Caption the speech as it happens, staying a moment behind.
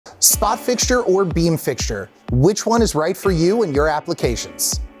Spot fixture or beam fixture? Which one is right for you and your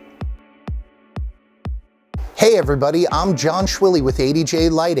applications? Hey everybody, I'm John Schwilly with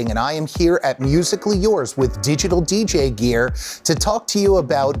ADJ Lighting, and I am here at Musically Yours with digital DJ gear to talk to you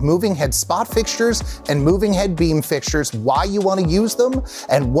about moving head spot fixtures and moving head beam fixtures, why you want to use them,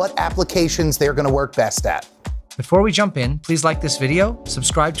 and what applications they're going to work best at. Before we jump in, please like this video,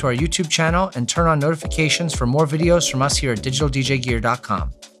 subscribe to our YouTube channel, and turn on notifications for more videos from us here at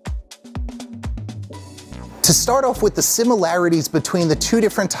digitaldjgear.com. To start off with the similarities between the two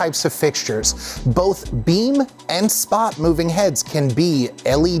different types of fixtures, both beam and spot moving heads can be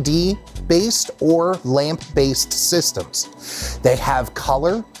LED-based or lamp-based systems. They have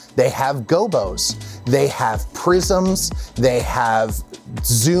color, they have gobos, they have prisms, they have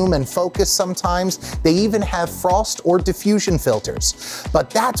zoom and focus sometimes, they even have frost or diffusion filters. But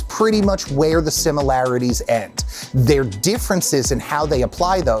that's pretty much where the similarities end. Their differences in how they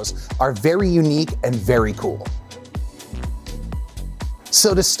apply those are very unique and very cool.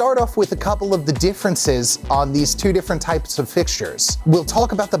 So to start off with a couple of the differences on these two different types of fixtures, we'll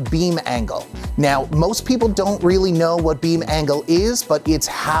talk about the beam angle. Now, most people don't really know what beam angle is, but it's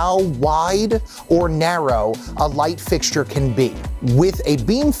how wide or narrow a light fixture can be. With a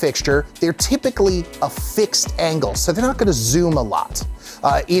beam fixture, they're typically a fixed angle, so they're not going to zoom a lot.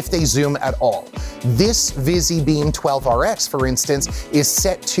 If they zoom at all. This VisiBeam 12RX, for instance, is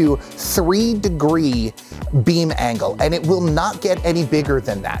set to 3-degree beam angle, and it will not get any bigger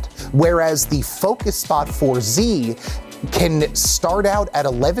than that. Whereas the Focus Spot 4Z can start out at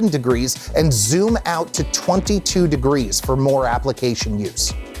 11 degrees and zoom out to 22 degrees for more application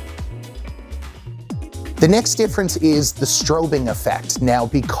use. The next difference is the strobing effect. Now,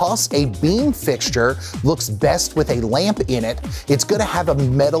 because a beam fixture looks best with a lamp in it, it's going to have a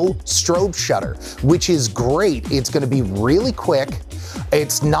metal strobe shutter, which is great. It's going to be really quick.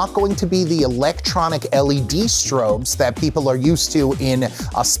 It's not going to be the electronic LED strobes that people are used to in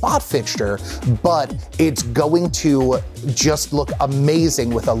a spot fixture, but it's going to just look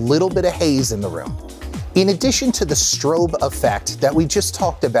amazing with a little bit of haze in the room. In addition to the strobe effect that we just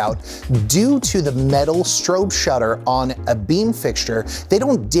talked about, due to the metal strobe shutter on a beam fixture, they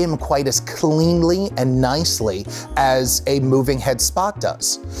don't dim quite as cleanly and nicely as a moving head spot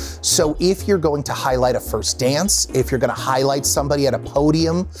does. So if you're going to highlight a first dance, if you're going to highlight somebody at a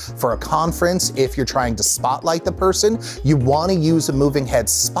podium for a conference, if you're trying to spotlight the person, you want to use a moving head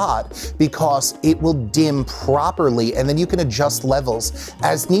spot because it will dim properly, and then you can adjust levels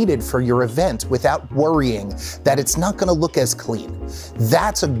as needed for your event without worrying that it's not going to look as clean.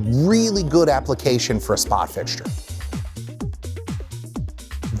 That's a really good application for a spot fixture.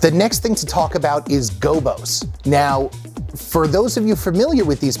 The next thing to talk about is gobos. Now, for those of you familiar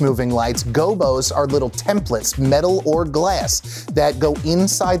with these moving lights, gobos are little templates, metal or glass, that go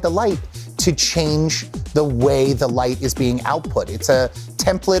inside the light to change the way the light is being output. It's a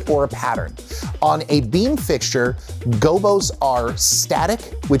template or a pattern. On a beam fixture, gobos are static,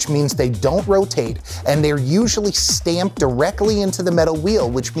 which means they don't rotate, and they're usually stamped directly into the metal wheel,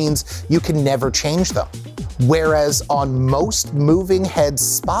 which means you can never change them. Whereas on most moving head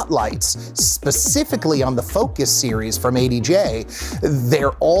spotlights, specifically on the Focus series from ADJ,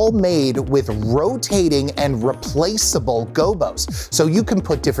 they're all made with rotating and replaceable gobos. So you can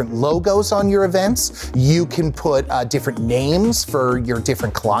put different logos on your events, you can put different names for your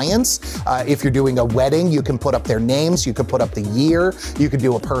different clients. If you're doing a wedding, you can put up their names, you can put up the year, you can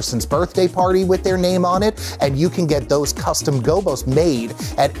do a person's birthday party with their name on it, and you can get those custom gobos made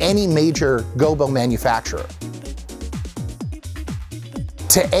at any major gobo manufacturer.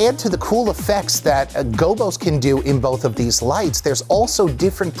 To add to the cool effects that gobos can do in both of these lights, there's also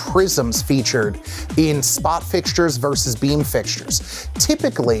different prisms featured in spot fixtures versus beam fixtures.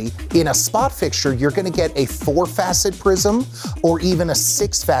 Typically, in a spot fixture, you're going to get a 4-facet prism or even a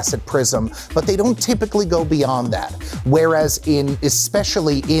 6-facet prism, but they don't typically go beyond that. Whereas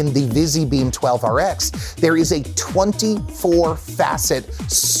especially in the VisiBeam 12RX, there is a 24-facet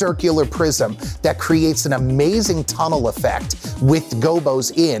circular prism that creates an amazing tunnel effect with gobos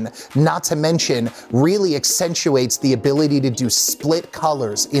in, not to mention really accentuates the ability to do split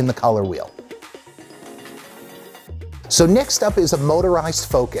colors in the color wheel. So next up is a motorized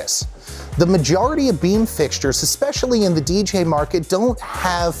focus. The majority of beam fixtures, especially in the DJ market, don't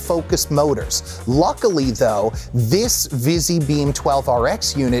have focus motors. Luckily though, this VisiBeam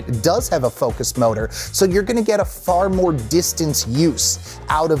 12RX unit does have a focus motor, so you're going to get a far more distance use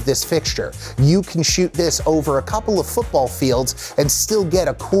out of this fixture. You can shoot this over a couple of football fields and still get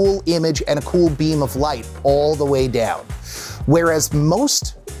a cool image and a cool beam of light all the way down. Whereas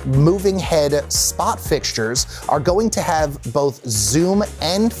most moving head spot fixtures are going to have both zoom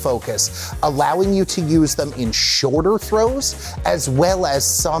and focus, allowing you to use them in shorter throws as well as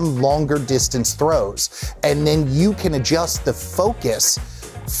some longer distance throws. And then you can adjust the focus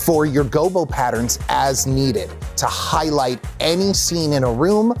for your gobo patterns as needed to highlight any scene in a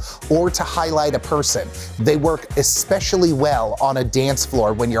room or to highlight a person. They work especially well on a dance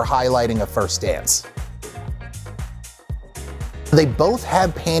floor when you're highlighting a first dance. They both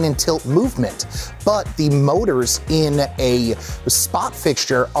have pan and tilt movement, but the motors in a spot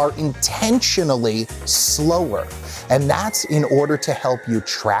fixture are intentionally slower. And that's in order to help you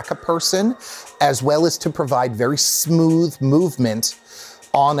track a person, as well as to provide very smooth movement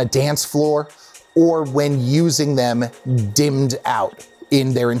on a dance floor or when using them dimmed out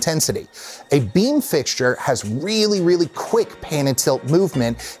in their intensity. A beam fixture has really quick pan and tilt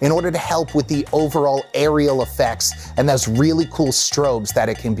movement in order to help with the overall aerial effects and those really cool strobes that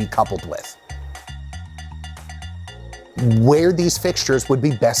it can be coupled with. Where these fixtures would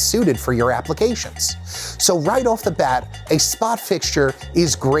be best suited for your applications. So right off the bat, a spot fixture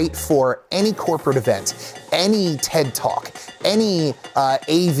is great for any corporate event, any TED Talk, any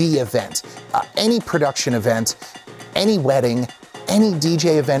AV event, any production event, any wedding, any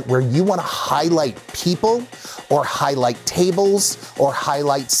DJ event where you want to highlight people or highlight tables or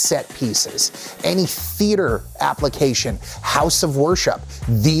highlight set pieces. Any theater application, house of worship,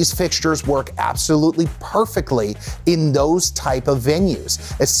 these fixtures work absolutely perfectly in those type of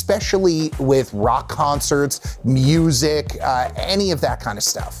venues, especially with rock concerts, music, any of that kind of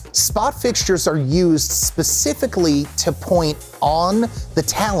stuff. Spot fixtures are used specifically to point on the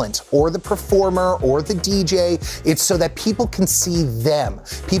talent or the performer or the DJ. It's so that people can see them.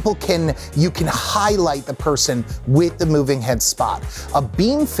 You can highlight the person with the moving head spot. A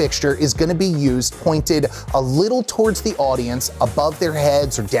beam fixture is going to be used pointed a little towards the audience, above their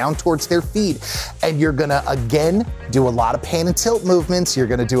heads or down towards their feet. And you're going to, again, do a lot of pan and tilt movements. You're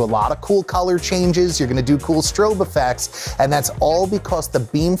going to do a lot of cool color changes. You're going to do cool strobe effects. And that's all because the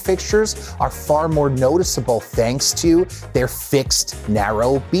beam fixtures are far more noticeable thanks to their fixed,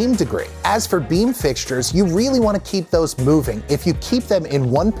 narrow beam degree. As for beam fixtures, you really want to keep those moving. If you keep them in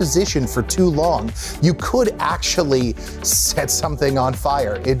one position for too long, you could actually set something on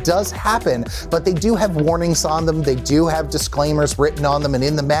fire. It does happen, but they do have warnings on them. They do have disclaimers written on them and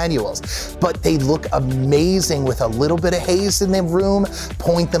in the manuals, but they look amazing with a little bit of haze in the room.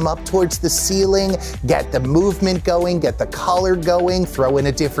 Point them up towards the ceiling, get the movement going, get the color going, throw in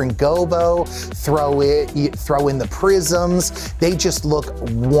a different gobo, throw in the prisms. They just look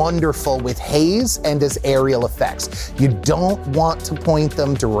wonderful with haze and as aerial effects. You don't want to point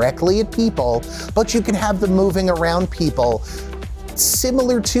them directly at people, but you can have them moving around people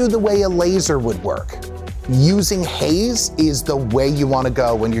similar to the way a laser would work. Using haze is the way you want to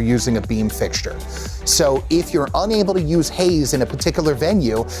go when you're using a beam fixture. So if you're unable to use haze in a particular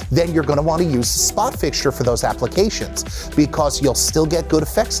venue, then you're going to want to use a spot fixture for those applications because you'll still get good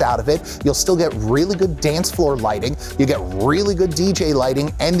effects out of it. You'll still get really good dance floor lighting. You get really good DJ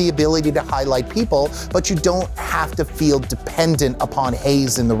lighting and the ability to highlight people, but you don't have to feel dependent upon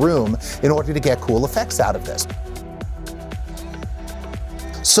haze in the room in order to get cool effects out of this.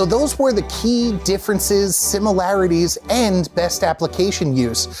 So those were the key differences, similarities, and best application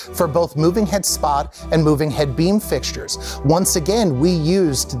use for both moving head spot and moving head beam fixtures. Once again, we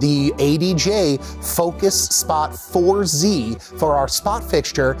used the ADJ Focus Spot 4Z for our spot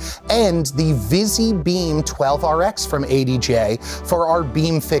fixture and the Visi Beam 12RX from ADJ for our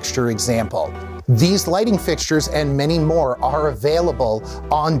beam fixture example. These lighting fixtures and many more are available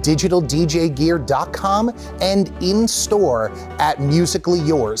on digitaldjgear.com and in store at Musically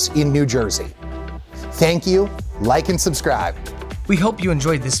Yours in New Jersey. Thank you, like and subscribe. We hope you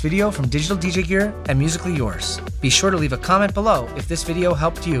enjoyed this video from Digital DJ Gear and Musically Yours. Be sure to leave a comment below if this video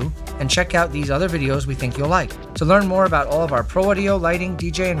helped you and check out these other videos we think you'll like. To learn more about all of our pro audio, lighting,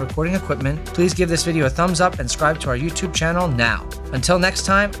 DJ, and recording equipment, please give this video a thumbs up and subscribe to our YouTube channel now. Until next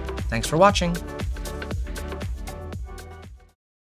time, thanks for watching.